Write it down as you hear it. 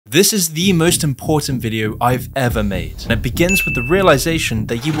This is the most important video I've ever made, and it begins with the realization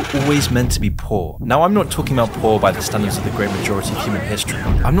that you were always meant to be poor. Now, I'm not talking about poor by the standards of the great majority of human history.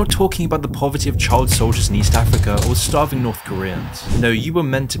 I'm not talking about the poverty of child soldiers in East Africa or starving North Koreans. No, you were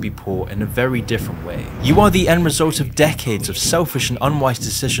meant to be poor in a very different way. You are the end result of decades of selfish and unwise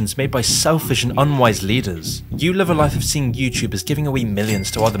decisions made by selfish and unwise leaders. You live a life of seeing YouTubers giving away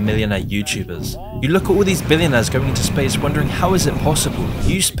millions to other millionaire YouTubers. You look at all these billionaires going into space wondering how is it possible.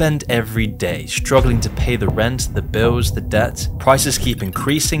 You spend every day struggling to pay the rent, the bills, the debt. Prices keep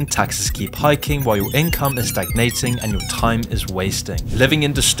increasing, taxes keep hiking while your income is stagnating and your time is wasting. Living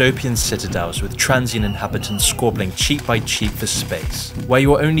in dystopian citadels with transient inhabitants squabbling cheek by cheek for space, where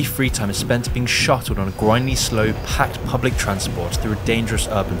your only free time is spent being shuttled on a grindingly slow, packed public transport through a dangerous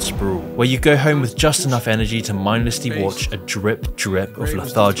urban sprawl, where you go home with just enough energy to mindlessly watch a drip drip of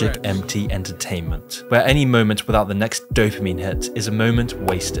lethargic, empty entertainment, where any moment without the next dopamine hit is a moment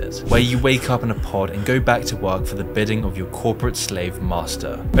wasted, where you wake up in a pod and go back to work for the bidding of your corporate slave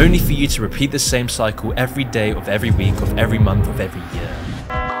master, only for you to repeat the same cycle every day of every week of every month of every year.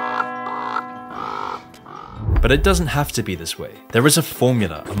 But it doesn't have to be this way. There is a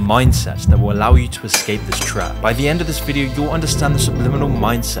formula, a mindset that will allow you to escape this trap. By the end of this video, you'll understand the subliminal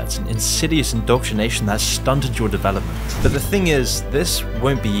mindsets and insidious indoctrination that has stunted your development. But the thing is, this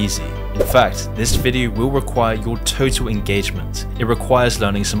won't be easy. In fact, this video will require your total engagement. It requires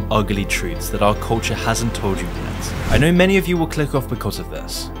learning some ugly truths that our culture hasn't told you yet. I know many of you will click off because of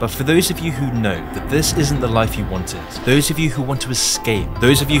this, but for those of you who know that this isn't the life you wanted, those of you who want to escape,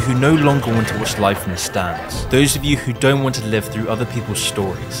 those of you who no longer want to watch life from the stands, those of you who don't want to live through other people's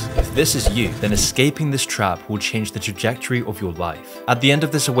stories, if this is you, then escaping this trap will change the trajectory of your life. At the end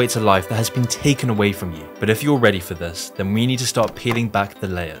of this awaits a life that has been taken away from you. But if you're ready for this, then we need to start peeling back the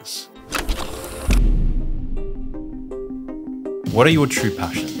layers. What are your true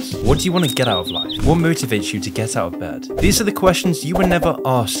passions? What do you want to get out of life? What motivates you to get out of bed? These are the questions you were never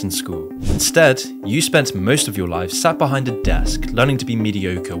asked in school. Instead, you spent most of your life sat behind a desk, learning to be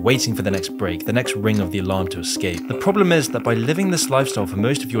mediocre, waiting for the next break, the next ring of the alarm to escape. The problem is that by living this lifestyle for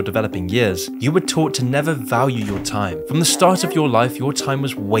most of your developing years, you were taught to never value your time. From the start of your life, your time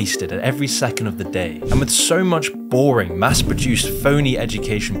was wasted at every second of the day. And with so much boring, mass-produced, phony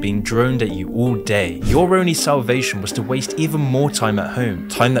education being droned at you all day, your only salvation was to waste even more time at home,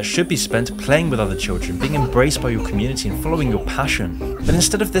 time that should be spent playing with other children, being embraced by your community and following your passion. But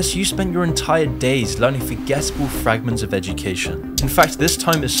instead of this, you spent your entire days learning forgettable fragments of education. In fact, this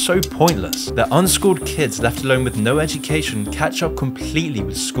time is so pointless that unschooled kids left alone with no education catch up completely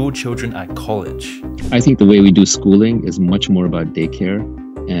with school children at college. I think the way we do schooling is much more about daycare.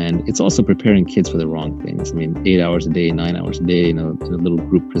 And it's also preparing kids for the wrong things. I mean, 8 hours a day, 9 hours a day in a little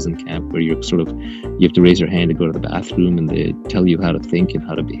group prison camp where you have to raise your hand to go to the bathroom and they tell you how to think and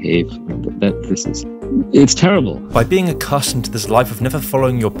how to behave. It's terrible. By being accustomed to this life of never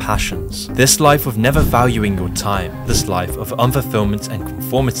following your passions, this life of never valuing your time, this life of unfulfillment and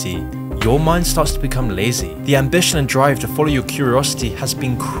conformity, your mind starts to become lazy. The ambition and drive to follow your curiosity has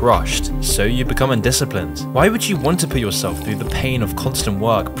been crushed, so you become undisciplined. Why would you want to put yourself through the pain of constant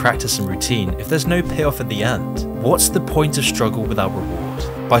work, practice and routine if there's no payoff at the end? What's the point of struggle without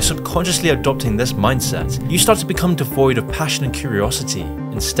reward? By subconsciously adopting this mindset, you start to become devoid of passion and curiosity.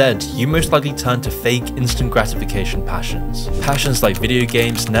 Instead, you most likely turn to fake instant gratification passions. Passions like video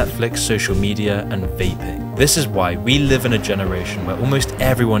games, Netflix, social media, and vaping. This is why we live in a generation where almost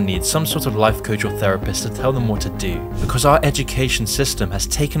everyone needs some sort of life coach or therapist to tell them what to do, because our education system has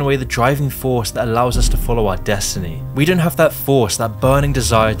taken away the driving force that allows us to follow our destiny. We don't have that force, that burning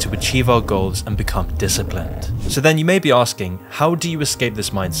desire to achieve our goals and become disciplined. So then you may be asking, how do you escape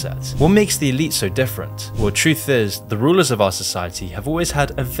this mindset? What makes the elite so different? Well, truth is, the rulers of our society have always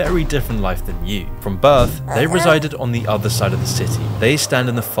had a very different life than you. From birth, they resided on the other side of the city. They stand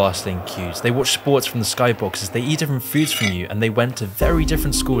in the fast lane queues, they watch sports from the skyboxes, they eat different foods from you, and they went to very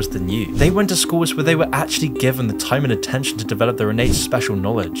different schools than you. They went to schools where they were actually given the time and attention to develop their innate special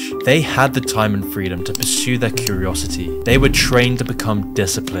knowledge. They had the time and freedom to pursue their curiosity. They were trained to become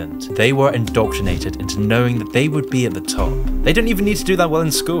disciplined. They were indoctrinated into knowing that they would be at the top. They don't even need to do that well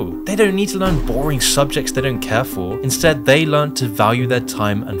in school. They don't need to learn boring subjects they don't care for. Instead, they learned to value their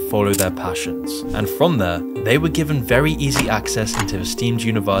time and follow their passions. And from there, they were given very easy access into esteemed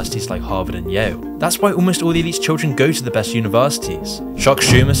universities like Harvard and Yale. That's why almost all the elite's children go to the best universities. Chuck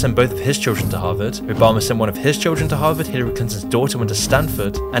Schumer sent both of his children to Harvard, Obama sent one of his children to Harvard, Hillary Clinton's daughter went to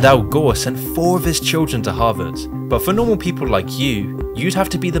Stanford, and Al Gore sent 4 of his children to Harvard. But for normal people like you, you'd have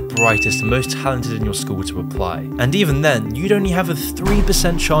to be the brightest and most talented in your school to apply. And even then, you'd only have a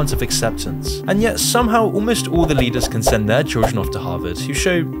 3% chance of acceptance. And yet somehow almost all the leaders can send their children off to Harvard who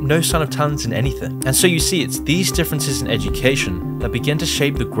show no sign of talent in anything. And so you see, it's these differences in education that begin to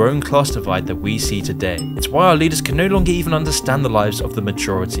shape the growing class divide that we see today. It's why our leaders can no longer even understand the lives of the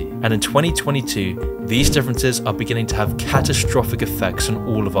majority. And in 2022, these differences are beginning to have catastrophic effects on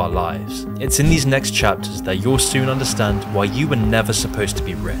all of our lives. It's in these next chapters that you'll soon understand why you were never supposed to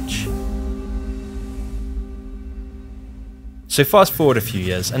be rich. So fast forward a few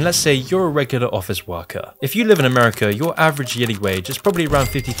years, and let's say you're a regular office worker. If you live in America, your average yearly wage is probably around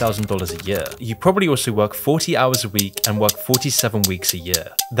 $50,000 a year. You probably also work 40 hours a week and work 47 weeks a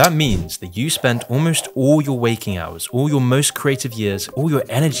year. That means that you spend almost all your waking hours, all your most creative years, all your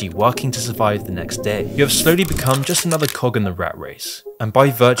energy working to survive the next day. You have slowly become just another cog in the rat race. And by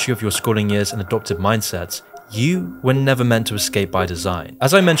virtue of your schooling years and adopted mindsets, you were never meant to escape by design.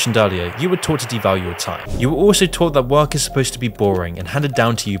 As I mentioned earlier, you were taught to devalue your time. You were also taught that work is supposed to be boring and handed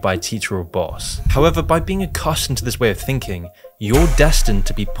down to you by a teacher or boss. However, by being accustomed to this way of thinking, you're destined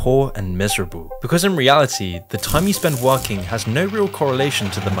to be poor and miserable. Because in reality, the time you spend working has no real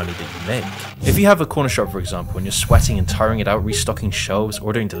correlation to the money that you make. If you have a corner shop, for example, and you're sweating and tiring it out, restocking shelves,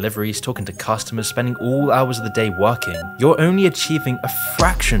 ordering deliveries, talking to customers, spending all hours of the day working, you're only achieving a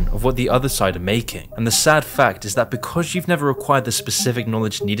fraction of what the other side are making. And the sad fact is that because you've never acquired the specific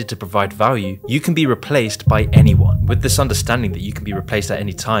knowledge needed to provide value, you can be replaced by anyone. With this understanding that you can be replaced at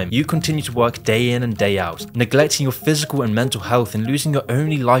any time, you continue to work day in and day out, neglecting your physical and mental health and losing your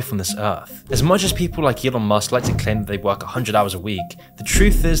only life on this earth. As much as people like Elon Musk like to claim that they work 100 hours a week, the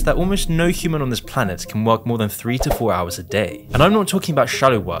truth is that almost no human on this planet can work more than 3 to 4 hours a day. And I'm not talking about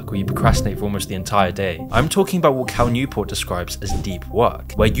shallow work where you procrastinate for almost the entire day. I'm talking about what Cal Newport describes as deep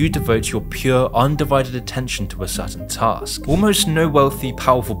work, where you devote your pure, undivided attention to a certain task. Almost no wealthy,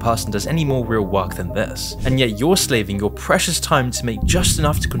 powerful person does any more real work than this. And yet you're slaving your precious time to make just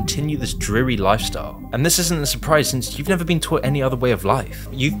enough to continue this dreary lifestyle. And this isn't a surprise since you've never been taught any other way of life.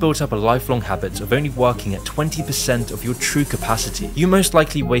 You've built up a lifelong habit of only working at 20% of your true capacity. You most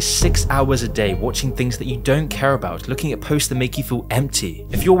likely waste 6 hours a day watching things that you don't care about, looking at posts that make you feel empty.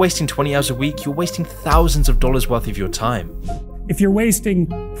 If you're wasting 20 hours a week, you're wasting thousands of dollars worth of your time. If you're wasting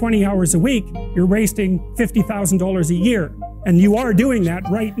 20 hours a week, you're wasting $50,000 a year. And you are doing that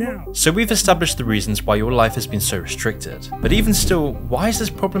right now. So we've established the reasons why your life has been so restricted. But even still, why is this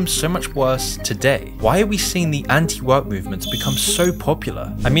problem so much worse today? Why are we seeing the anti-work movements become so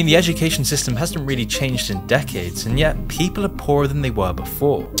popular? I mean, the education system hasn't really changed in decades, and yet people are poorer than they were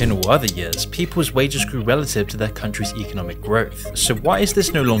before. In all other years, people's wages grew relative to their country's economic growth. So why is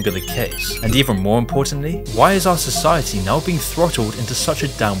this no longer the case? And even more importantly, why is our society now being throttled into such a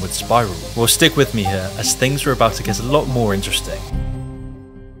downward spiral? Well, stick with me here, as things are about to get a lot more interesting.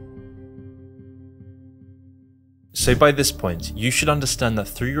 So by this point, you should understand that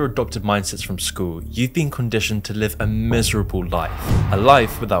through your adopted mindsets from school, you've been conditioned to live a miserable life, a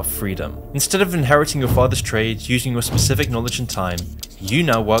life without freedom. Instead of inheriting your father's trade, using your specific knowledge and time, you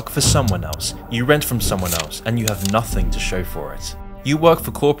now work for someone else, you rent from someone else, and you have nothing to show for it. You work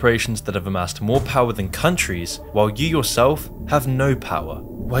for corporations that have amassed more power than countries, while you yourself have no power.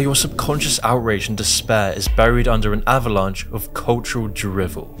 Where your subconscious outrage and despair is buried under an avalanche of cultural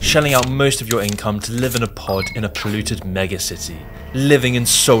drivel, shelling out most of your income to live in a pod in a polluted megacity, living in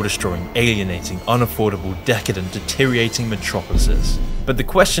soul-destroying, alienating, unaffordable, decadent, deteriorating metropolises. But the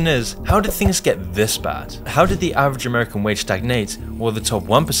question is, how did things get this bad? How did the average American wage stagnate, while the top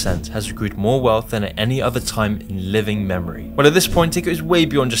 1% has accrued more wealth than at any other time in living memory? Well, at this point, it goes way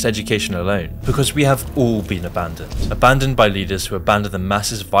beyond just education alone, because we have all been abandoned. Abandoned by leaders who abandoned the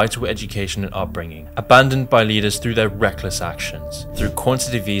masses' vital education and upbringing. Abandoned by leaders through their reckless actions, through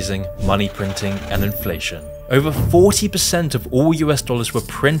quantitative easing, money printing, and inflation. Over 40% of all US dollars were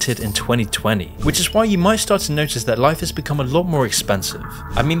printed in 2020, which is why you might start to notice that life has become a lot more expensive.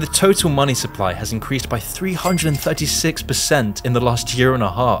 I mean, the total money supply has increased by 336% in the last year and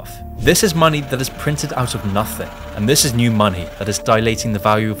a half. This is money that is printed out of nothing, and this is new money that is dilating the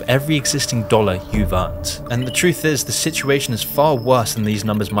value of every existing dollar you've earned. And the truth is, the situation is far worse than these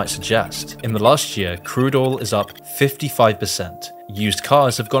numbers might suggest. In the last year, crude oil is up 55%. Used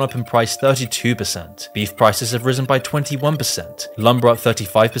cars have gone up in price 32%, beef prices have risen by 21%, lumber up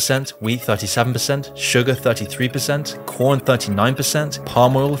 35%, wheat 37%, sugar 33%, corn 39%,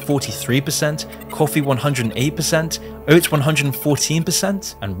 palm oil 43%, coffee 108%, oats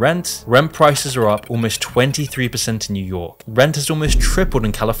 114%, and rent prices are up almost 23% in New York. Rent has almost tripled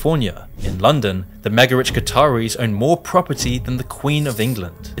in California. In London, the mega-rich Qataris own more property than the Queen of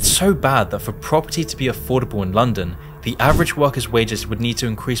England. It's so bad that for property to be affordable in London, the average worker's wages would need to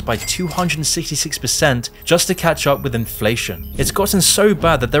increase by 266% just to catch up with inflation. It's gotten so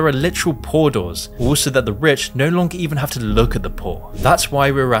bad that there are literal poor doors, also that the rich no longer even have to look at the poor. That's why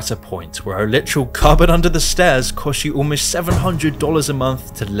we're at a point where a literal cupboard under the stairs costs you almost $700 a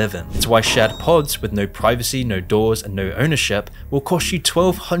month to live in. It's why shared pods with no privacy, no doors, and no ownership will cost you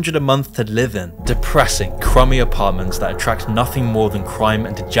 $1,200 a month to live in. Depressing, crummy apartments that attract nothing more than crime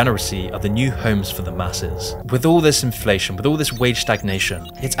and degeneracy are the new homes for the masses. With all this inflation, with all this wage stagnation,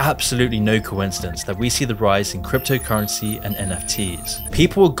 it's absolutely no coincidence that we see the rise in cryptocurrency and NFTs.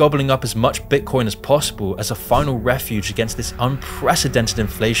 People are gobbling up as much Bitcoin as possible as a final refuge against this unprecedented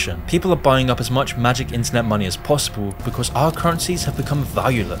inflation. People are buying up as much magic internet money as possible because our currencies have become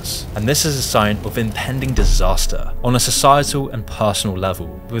valueless. And this is a sign of impending disaster on a societal and personal level.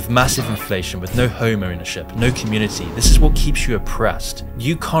 With massive inflation, with no home ownership, no community, this is what keeps you oppressed.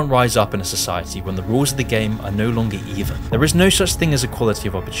 You can't rise up in a society when the rules of the game are no longer even. There is no such thing as equality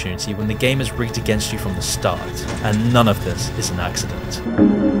of opportunity when the game is rigged against you from the start, and none of this is an accident.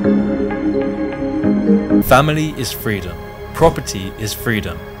 Family is freedom, property is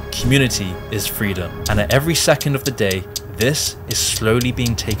freedom, community is freedom, and at every second of the day, this is slowly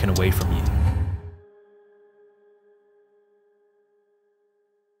being taken away from you.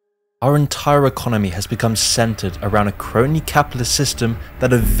 Our entire economy has become centered around a crony capitalist system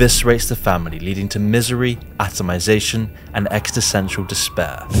that eviscerates the family, leading to misery, atomization, and existential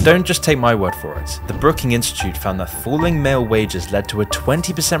despair. And don't just take my word for it. The Brookings Institute found that falling male wages led to a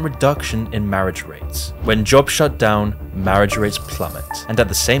 20% reduction in marriage rates. When jobs shut down, marriage rates plummet. And at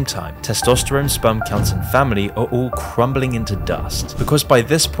the same time, testosterone, sperm counts, and family are all crumbling into dust. Because by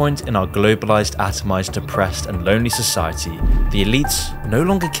this point in our globalized, atomized, depressed, and lonely society, the elites no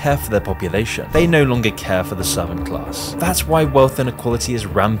longer care for their population. They no longer care for the servant class. That's why wealth inequality is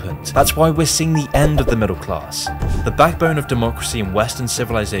rampant. That's why we're seeing the end of the middle class. The backbone of democracy in Western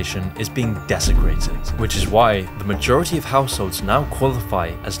civilization is being desecrated, which is why the majority of households now qualify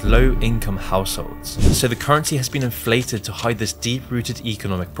as low-income households. So the currency has been inflated to hide this deep-rooted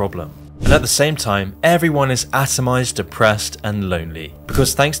economic problem. And at the same time, everyone is atomized, depressed, and lonely.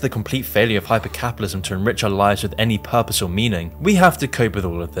 Because thanks to the complete failure of hypercapitalism to enrich our lives with any purpose or meaning, we have to cope with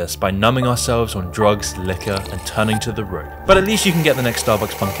all of this by numbing ourselves on drugs, liquor, and turning to the rope. But at least you can get the next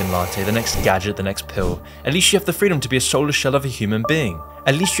Starbucks pumpkin latte, the next gadget, the next pill. At least you have the freedom to be a soulless shell of a human being.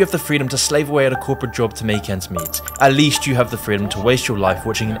 At least you have the freedom to slave away at a corporate job to make ends meet. At least you have the freedom to waste your life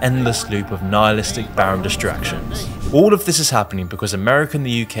watching an endless loop of nihilistic, barren distractions. All of this is happening because America and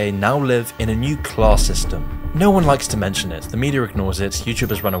the UK now live in a new class system. No one likes to mention it, the media ignores it,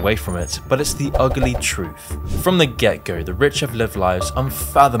 YouTubers run away from it, but it's the ugly truth. From the get-go, the rich have lived lives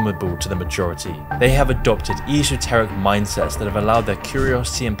unfathomable to the majority. They have adopted esoteric mindsets that have allowed their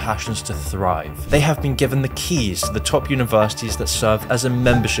curiosity and passions to thrive. They have been given the keys to the top universities that serve as a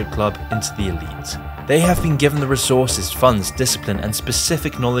membership club into the elite. They have been given the resources, funds, discipline, and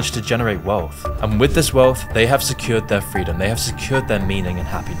specific knowledge to generate wealth. And with this wealth, they have secured their freedom, they have secured their meaning and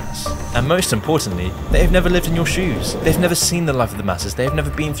happiness. And most importantly, they have never lived in your shoes. They've never seen the life of the masses, they have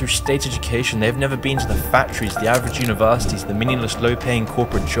never been through state education, they have never been to the factories, the average universities, the meaningless low-paying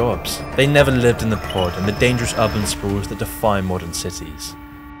corporate jobs. They never lived in the pod and the dangerous urban sprawls that define modern cities.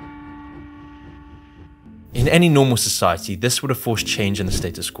 In any normal society, this would have forced change in the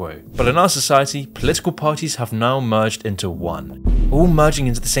status quo. But in our society, political parties have now merged into one, all merging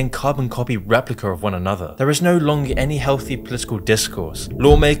into the same carbon copy replica of one another. There is no longer any healthy political discourse.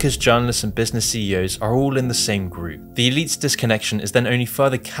 Lawmakers, journalists, and business CEOs are all in the same group. The elite's disconnection is then only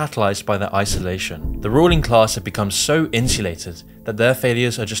further catalyzed by their isolation. The ruling class have become so insulated that their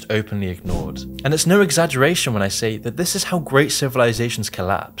failures are just openly ignored. And it's no exaggeration when I say that this is how great civilizations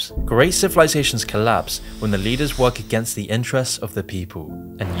collapse. Great civilizations collapse when the leaders work against the interests of the people.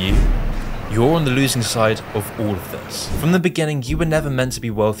 And You're on the losing side of all of this. From the beginning, you were never meant to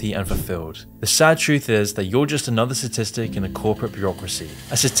be wealthy and fulfilled. The sad truth is that you're just another statistic in a corporate bureaucracy.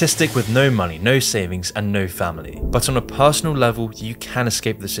 A statistic with no money, no savings, and no family. But on a personal level, you can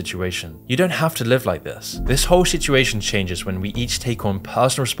escape the situation. You don't have to live like this. This whole situation changes when we each take on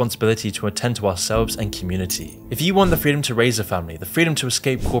personal responsibility to attend to ourselves and community. If you want the freedom to raise a family, the freedom to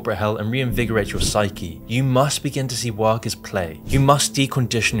escape corporate hell and reinvigorate your psyche, you must begin to see work as play. You must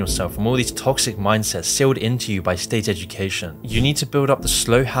decondition yourself from all these toxic mindsets sealed into you by state education. You need to build up the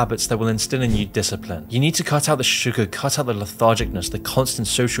slow habits that will instill in you discipline. You need to cut out the sugar, cut out the lethargicness, the constant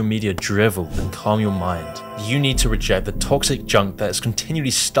social media drivel, and calm your mind. You need to reject the toxic junk that is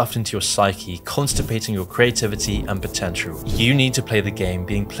continually stuffed into your psyche, constipating your creativity and potential. You need to play the game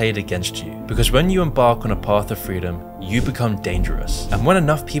being played against you, because when you embark on a path of freedom, you become dangerous. And when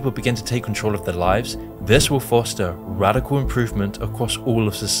enough people begin to take control of their lives, this will foster radical improvement across all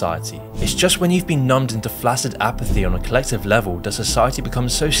of society. It's just when you've been numbed into flaccid apathy on a collective level that society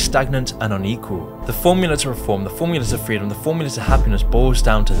becomes so stagnant and unequal. The formula to reform, the formula to freedom, the formula to happiness boils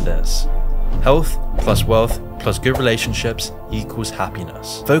down to this: health plus wealth plus good relationships equals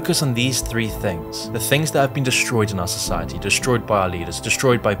happiness. Focus on these three things, the things that have been destroyed in our society, destroyed by our leaders,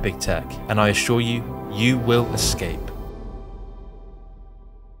 destroyed by big tech, and I assure you, you will escape.